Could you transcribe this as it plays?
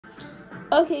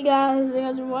Okay guys, you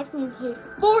guys are watching me play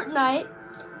Fortnite,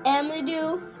 and I'm going to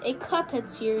do a Cuphead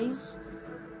series,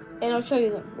 and I'll show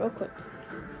you them real quick.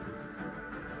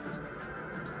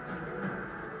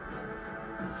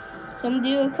 So I'm going to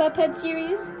do a Cuphead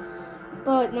series,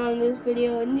 but not in this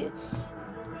video. In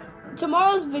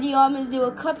tomorrow's video, I'm going to do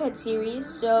a Cuphead series,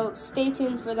 so stay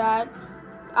tuned for that.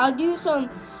 I'll do some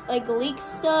like leak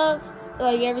stuff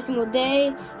like every single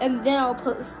day, and then I'll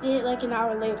post it like an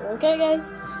hour later, okay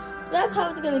guys? That's how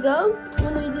it's gonna go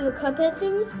when we do the Cuphead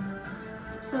things.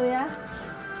 So yeah.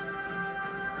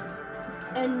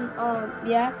 And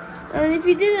yeah. And if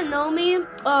you didn't know me,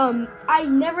 I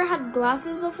never had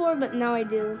glasses before, but now I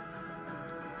do.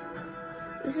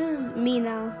 This is me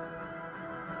now.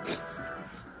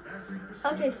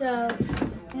 Okay, so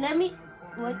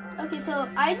okay, so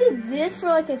I did this for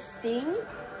like a thing,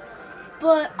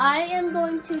 but I am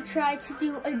going to try to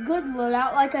do a good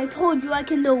loadout. Like I told you, I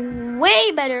can do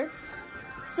way better.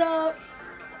 So,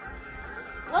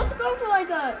 let's go for like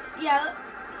a, yeah,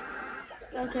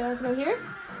 okay, let's go here.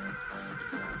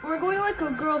 We're going like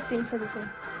a girl theme for this one.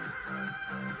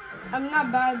 I'm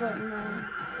not bad, but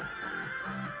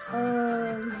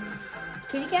no.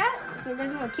 Kitty cat? You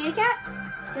guys want a kitty cat?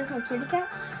 You guys want a kitty cat?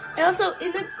 And also,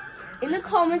 in the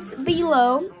comments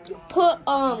below, put,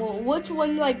 which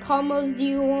one, like, combos do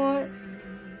you want?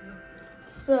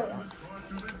 So, yeah.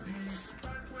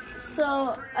 So,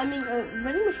 I mean,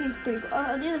 vending machine's pretty cool. The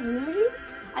other vending machine,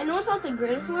 I know it's not the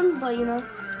greatest one, but you know.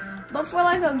 But for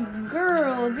like a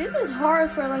girl, this is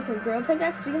hard for like a girl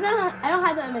pickaxe because I don't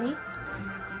have that many.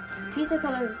 Piece of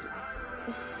colors,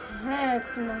 heck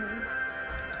no.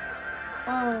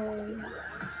 I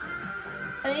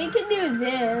mean, you can do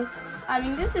this. I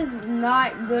mean, this is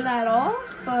not good at all,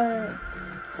 but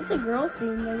it's a girl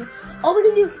theme. Maybe. Oh, we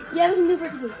can do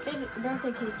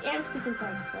birthday cake and speak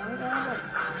inside. So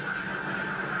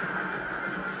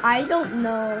I don't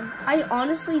know. I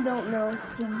honestly don't know.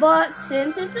 But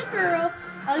since it's a girl,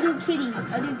 I'll do kitty.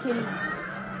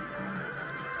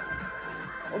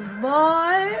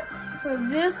 But for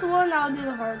this one, I'll do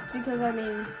the hearts because I mean,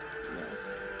 yeah.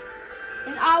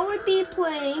 And I would be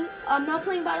playing. I'm not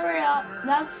playing Battle Royale.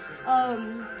 That's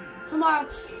tomorrow.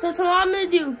 So tomorrow I'm gonna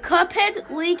do Cuphead,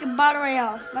 League, Battle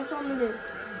Royale. That's what I'm gonna do.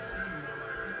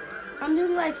 I'm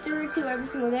doing like 3 or 2 every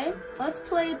single day. Let's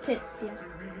play Pit. Yeah.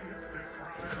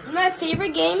 One of my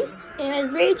favorite games, and I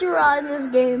rage around in this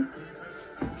game.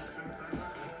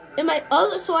 And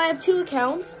so I have 2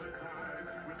 accounts.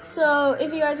 So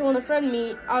if you guys want to friend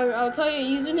me, I'll tell you a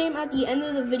username at the end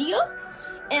of the video,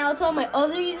 and I'll tell my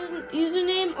other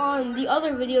username on the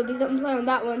other video because I'm playing on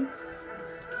that one.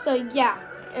 So yeah,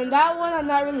 and that one I'm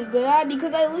not really good at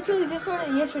because I literally just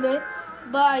started yesterday.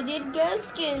 But I did get a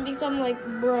skin because I'm like,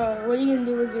 bro, what are you gonna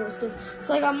do with 0 skins?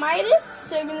 So I got Midas,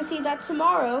 so you're gonna see that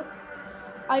tomorrow.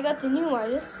 I got the new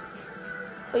Midas,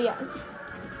 but yeah.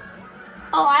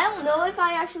 Oh, I don't know if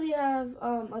I actually have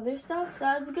other stuff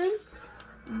that's good,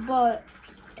 but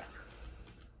yeah.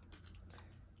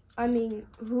 I mean,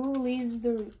 who leaves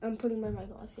the? I'm putting my mic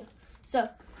off. Yeah. So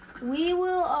we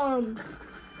will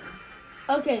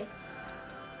Okay.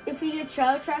 If we get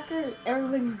Shadow Tracker,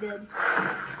 everybody's dead.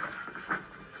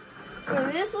 For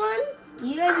this one,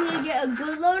 you guys need to get a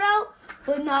good loadout,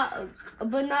 but not a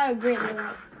great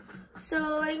loadout.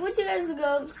 So like what you guys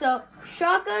go, so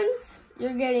shotguns,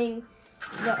 you're getting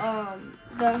the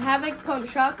Havoc Pump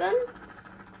shotgun.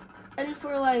 And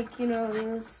for like, you know,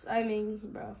 this, I mean,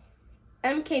 bro.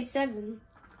 MK7.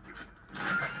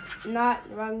 Not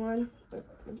wrong one. But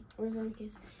where's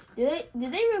MK7? Did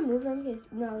they remove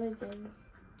MK7? No, they didn't.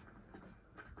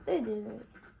 They didn't.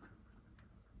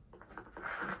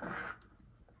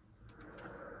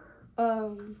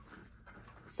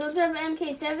 So instead of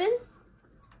MK7,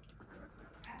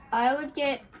 I would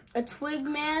get a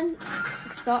Twigman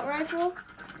assault rifle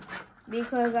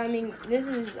because I mean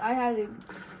I have it.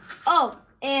 Oh,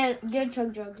 and get a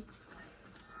chug jug.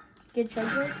 And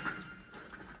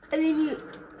then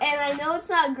and I know it's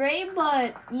not great,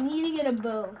 but you need to get a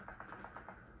bow.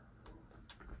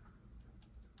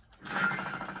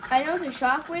 I know it's a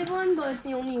shockwave one, but it's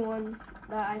the only one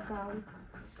that I found.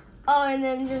 Oh, and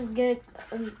then just get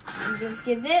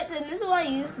this, and this is what I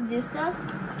use to do stuff.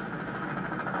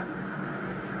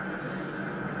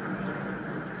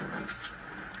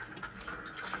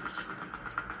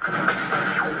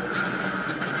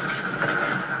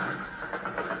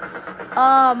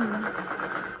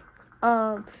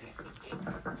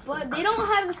 But they don't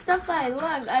have the stuff that I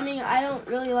love. I mean, I don't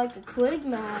really like the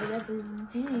Twigman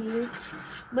SMG.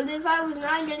 But if I was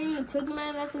not getting the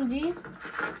Twigman SMG,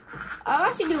 I'll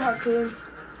actually do Harpoon.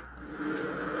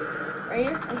 Right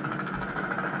here.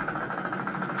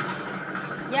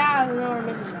 Yeah, I know we're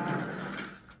making that.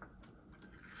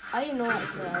 I didn't know I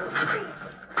said.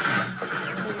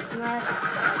 It's not.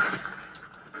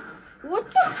 What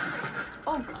the?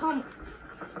 Oh, come.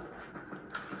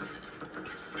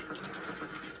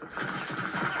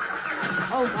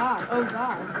 Oh God! Oh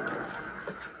God!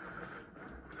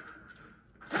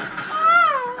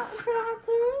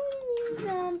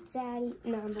 Daddy,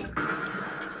 no, no.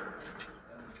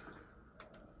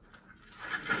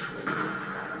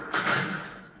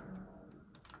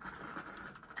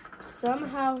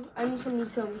 Somehow, I need somebody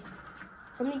to kill me.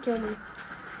 Somebody kill me.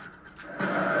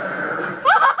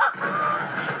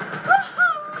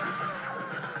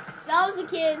 That was a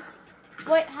kid.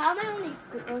 Wait, how am I only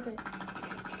six? Okay.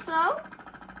 So,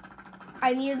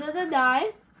 I needed to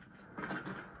die.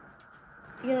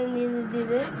 You're gonna need to do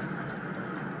this.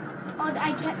 Oh,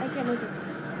 I can't make it.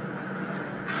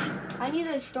 I need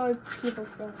to destroy people's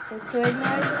stuff. So, to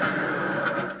ignite.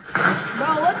 Bro,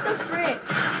 what the frick?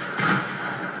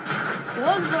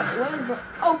 What is bro?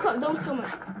 Oh, don't kill me.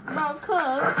 Bro,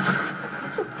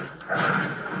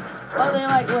 oh, they're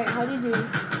like, wait, how do you do?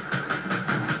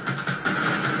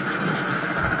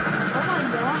 Oh my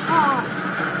God.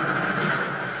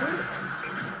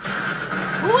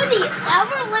 Who in the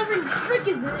ever-living frick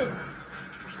is this?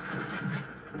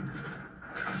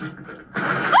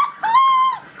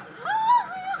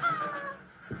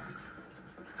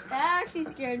 That actually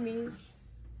scared me.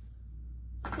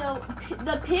 So,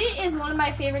 the Pit is one of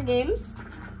my favorite games,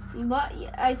 but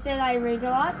I said I rage a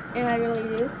lot, and I really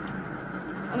do.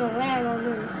 I'm gonna land on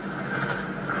me.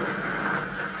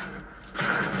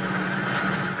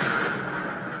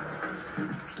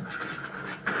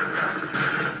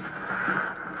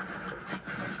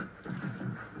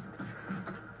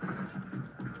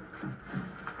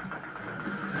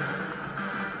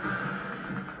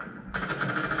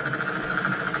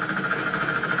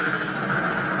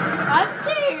 I'm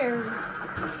scared.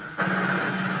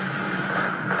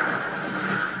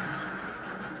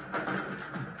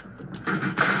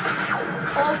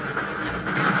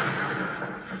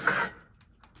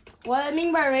 What I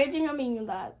mean by raging, I mean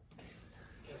that.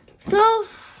 So,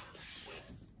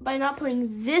 by not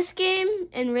playing this game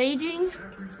and raging,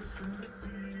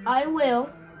 I will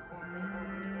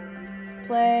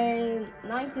play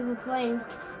 9 people playing.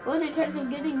 What's the chance of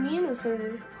getting me in the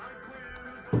server?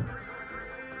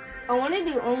 I want to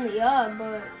do only up,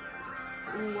 but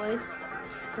what?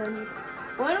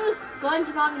 When was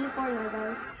SpongeBob in Fortnite,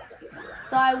 guys?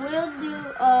 So I will do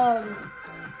I'll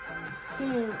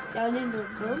do the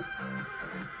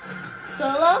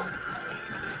solo.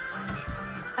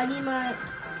 I need my.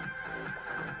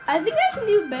 I think I can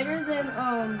do better than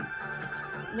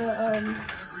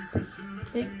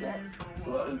big bet.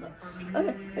 What was that?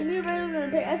 Okay, I can do better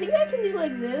than I think I can do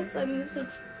like this. I mean, it's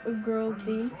such a girl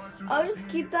theme. I'll just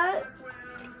keep that.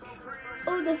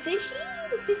 Oh, the fishy?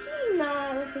 The fishy?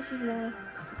 Nah, the fishy's not.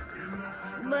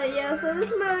 But yeah, so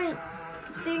this is my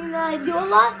thing that I do a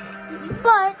lot.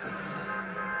 But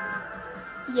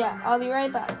yeah, I'll be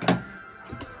right back.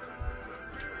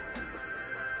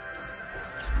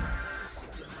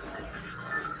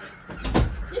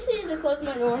 Just need to close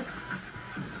my door.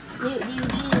 You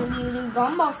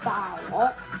Gumball style.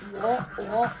 What?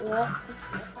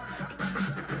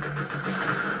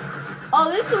 Oh,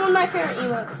 this is one of my favorite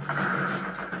emotes.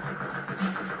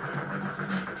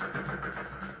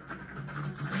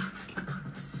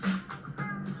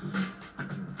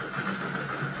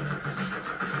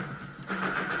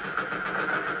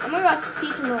 I'm gonna have to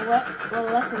teach him a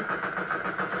lesson.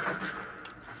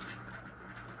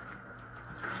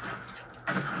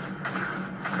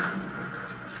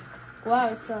 Wow,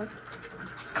 it sucked.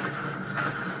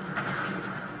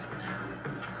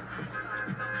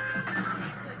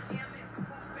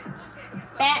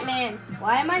 Batman.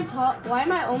 Why am I tall? Why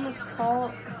am I almost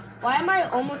tall? Why am I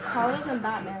almost taller than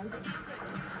Batman?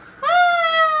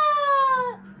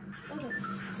 Ah! Okay.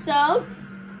 So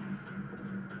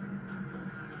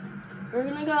we're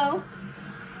gonna go.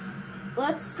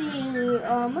 Let's see.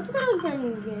 Let's go to the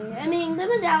playing game. I mean, the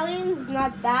medallion's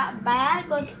not that bad,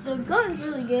 but the gun's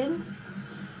really good.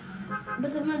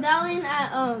 But the medallion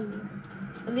at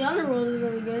the underworld is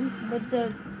really good. But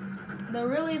the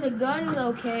gun is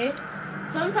okay.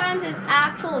 Sometimes it's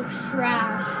actual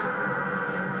trash.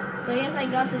 So yes, I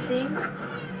got the thing.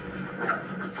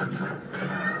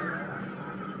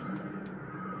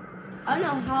 I don't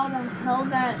know how the hell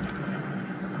that.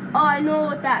 Oh, I know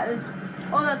what that is.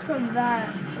 Oh, that's from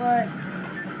that. But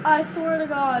I swear to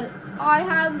God, I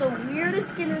have the weirdest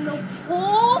skin in the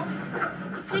whole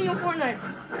thing of Fortnite.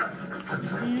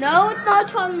 No, it's not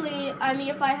Chun-Li. I mean,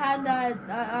 if I had that,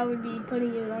 I would be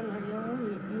putting it on my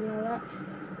you know that.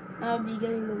 I'll be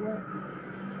getting the whip.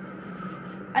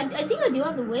 I think I do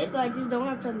have the whip, but I just don't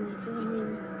have sunlight for some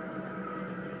reason.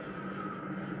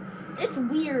 It's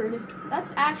weird. That's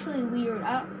actually weird.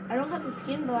 I don't have the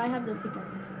skin, but I have the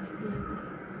pickaxe.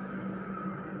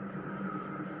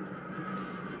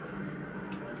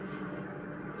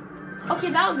 Okay,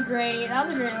 that was great. That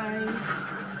was a great line.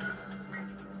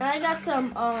 And I got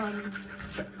some, oh, and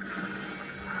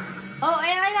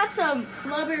I got some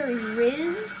Flubberberry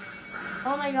Riz.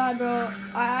 Oh my god, bro.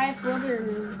 I have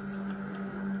Flubberberry Riz.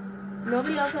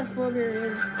 Nobody else has Flubberberry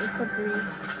Riz except for me.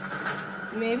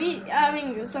 Maybe, I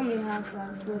mean, somebody has to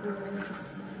have Flubberberry Riz.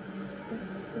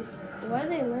 Why are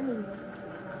they learning that?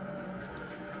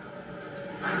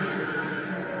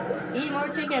 Eat more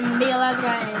chicken, be a last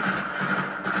guy.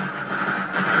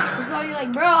 He's probably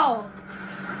like, bro,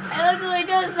 I literally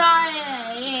just saw it.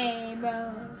 Yeah,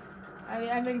 bro. I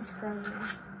think he's crying.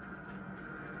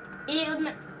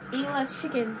 Eat less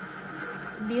chicken.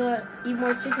 Eat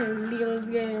more chicken. Be less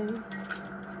gay.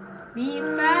 Be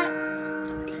fat.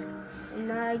 And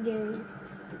not gay.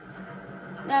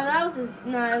 Now that was if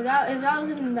that was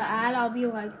in the ad, I'll be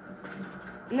like,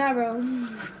 nah, bro.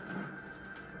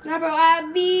 Nah, bro. I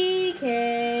BK.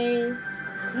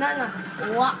 Nah.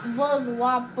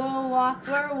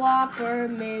 Whopper.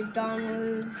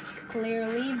 McDonald's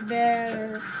clearly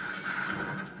better.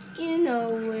 You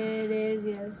know it is.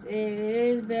 Yes, it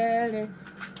is better.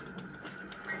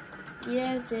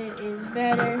 Yes, it is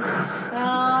better.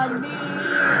 I'll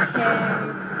BK.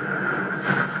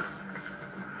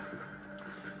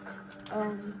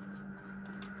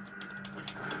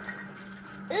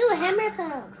 Ooh, hammer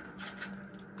pump.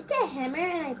 It's a hammer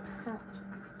and I pump.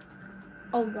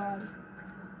 Oh god.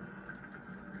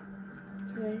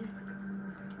 He's right here.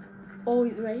 Oh,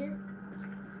 he's right here?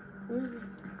 Where is he?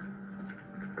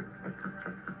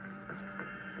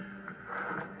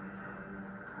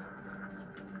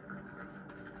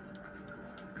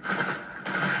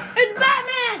 It's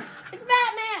Batman! It's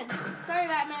Batman! Sorry,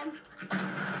 Batman.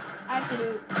 I have to do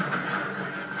it.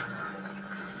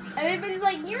 Everybody's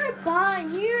like, you're a bot,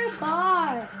 you're a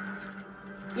bot.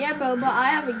 Yeah, bro, but I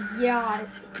have a yacht.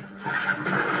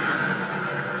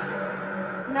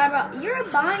 Nah, bro, you're a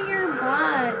bot, you're a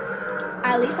bot.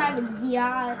 At least I have a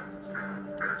yacht.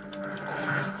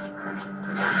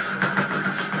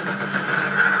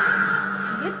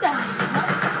 Get the hell?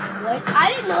 What? I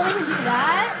didn't know they could do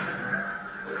that.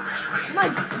 Come on,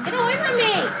 get away from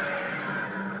me.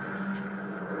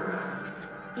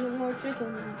 Eat more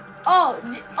chicken. Oh,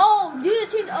 do the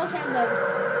chicken. Okay, I'm done.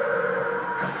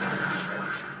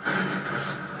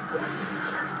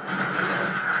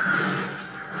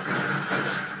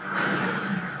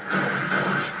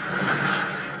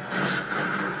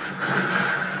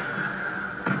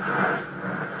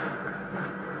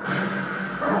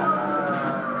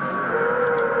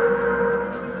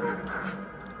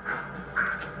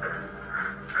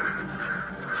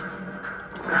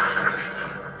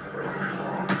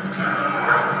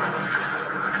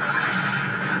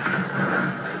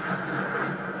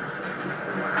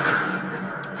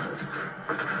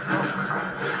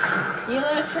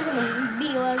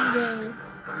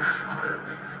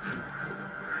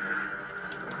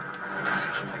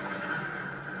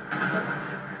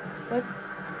 What?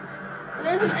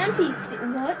 There's an NPC.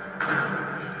 What?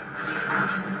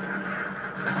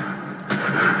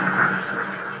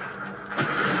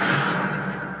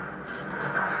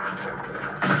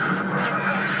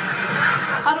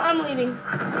 I'm leaving.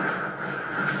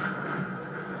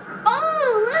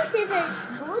 Oh, look, there's a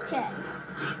gold chest.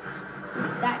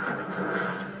 What's that?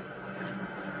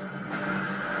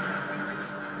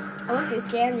 Oh, look, they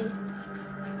scanned me.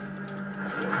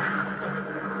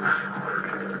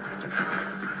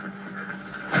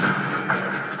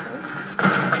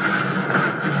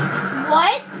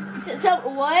 What?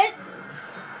 What?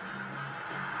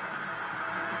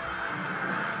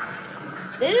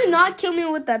 They did not kill me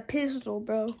with that pistol,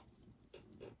 bro.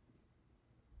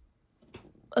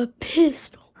 A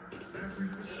pistol.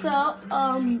 So,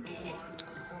 I'm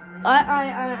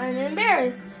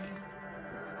embarrassed.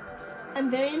 I'm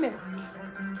very embarrassed.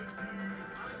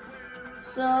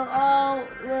 So, I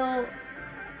will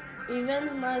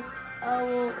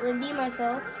redeem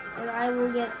myself, and I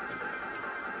will get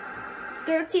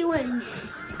 30 wins.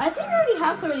 I think I already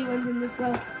have 30 wins in this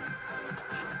though.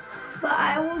 But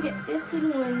I will get 15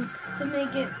 wins to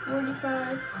make it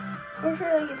 45. Or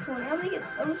try to get 20. I'm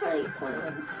trying to get 20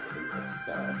 wins.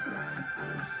 So,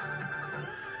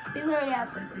 because I already have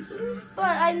 50.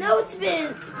 But I know it's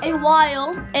been a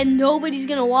while and nobody's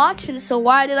gonna watch it. So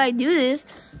why did I do this?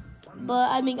 But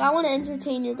I mean, I want to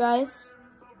entertain you guys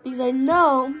because I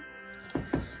know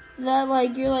that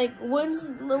like you're like when's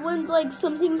like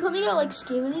something coming out like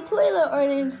Skibidi Toilet or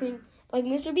anything like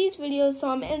Mr. Beast videos, so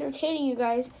I'm entertaining you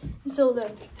guys until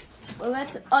then. Well,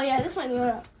 that's oh yeah, this might go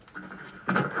up.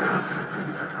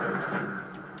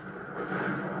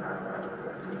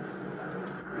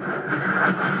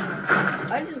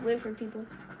 I just wait for people.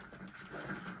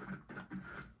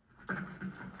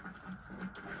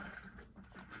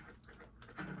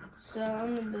 So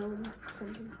I'm gonna build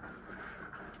something.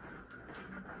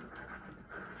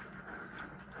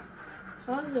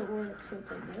 How does it work? So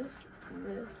it's like this,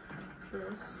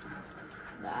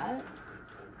 that,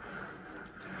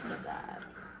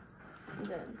 and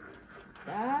then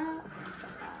that,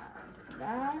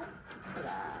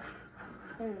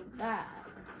 and that,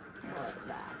 like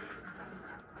that.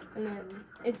 And then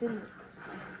it's in,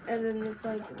 and then it's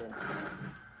like this.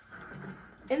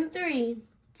 In 3,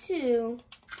 2,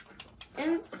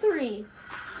 and 3,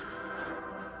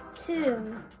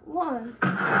 2, 1.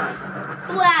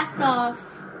 Blast off.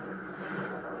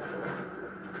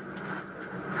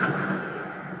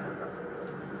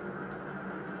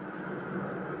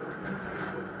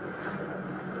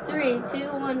 Three, 2,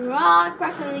 1. Rock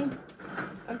crash landing.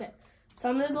 Okay, so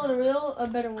I'm gonna build a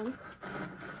better one.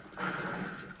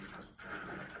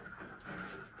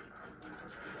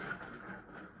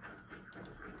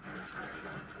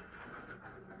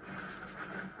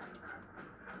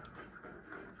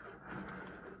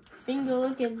 Finger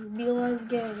looking, be less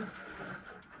gay.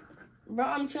 Bro,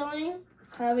 I'm chilling.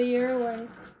 Have a year away.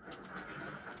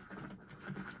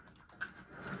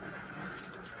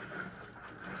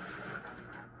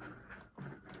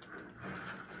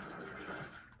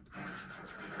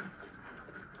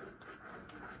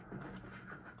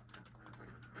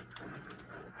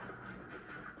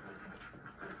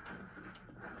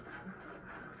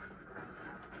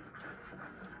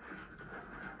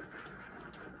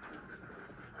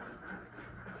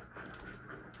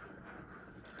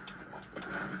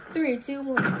 Three, 2,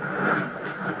 1.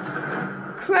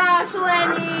 Crash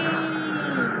landing!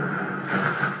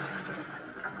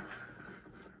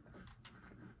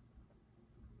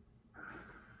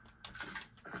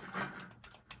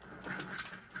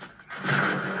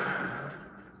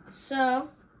 So,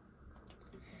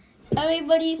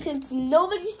 everybody, since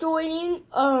nobody's joining,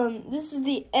 this is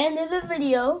the end of the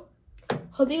video.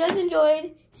 Hope you guys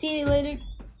enjoyed. See you later.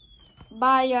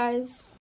 Bye, guys.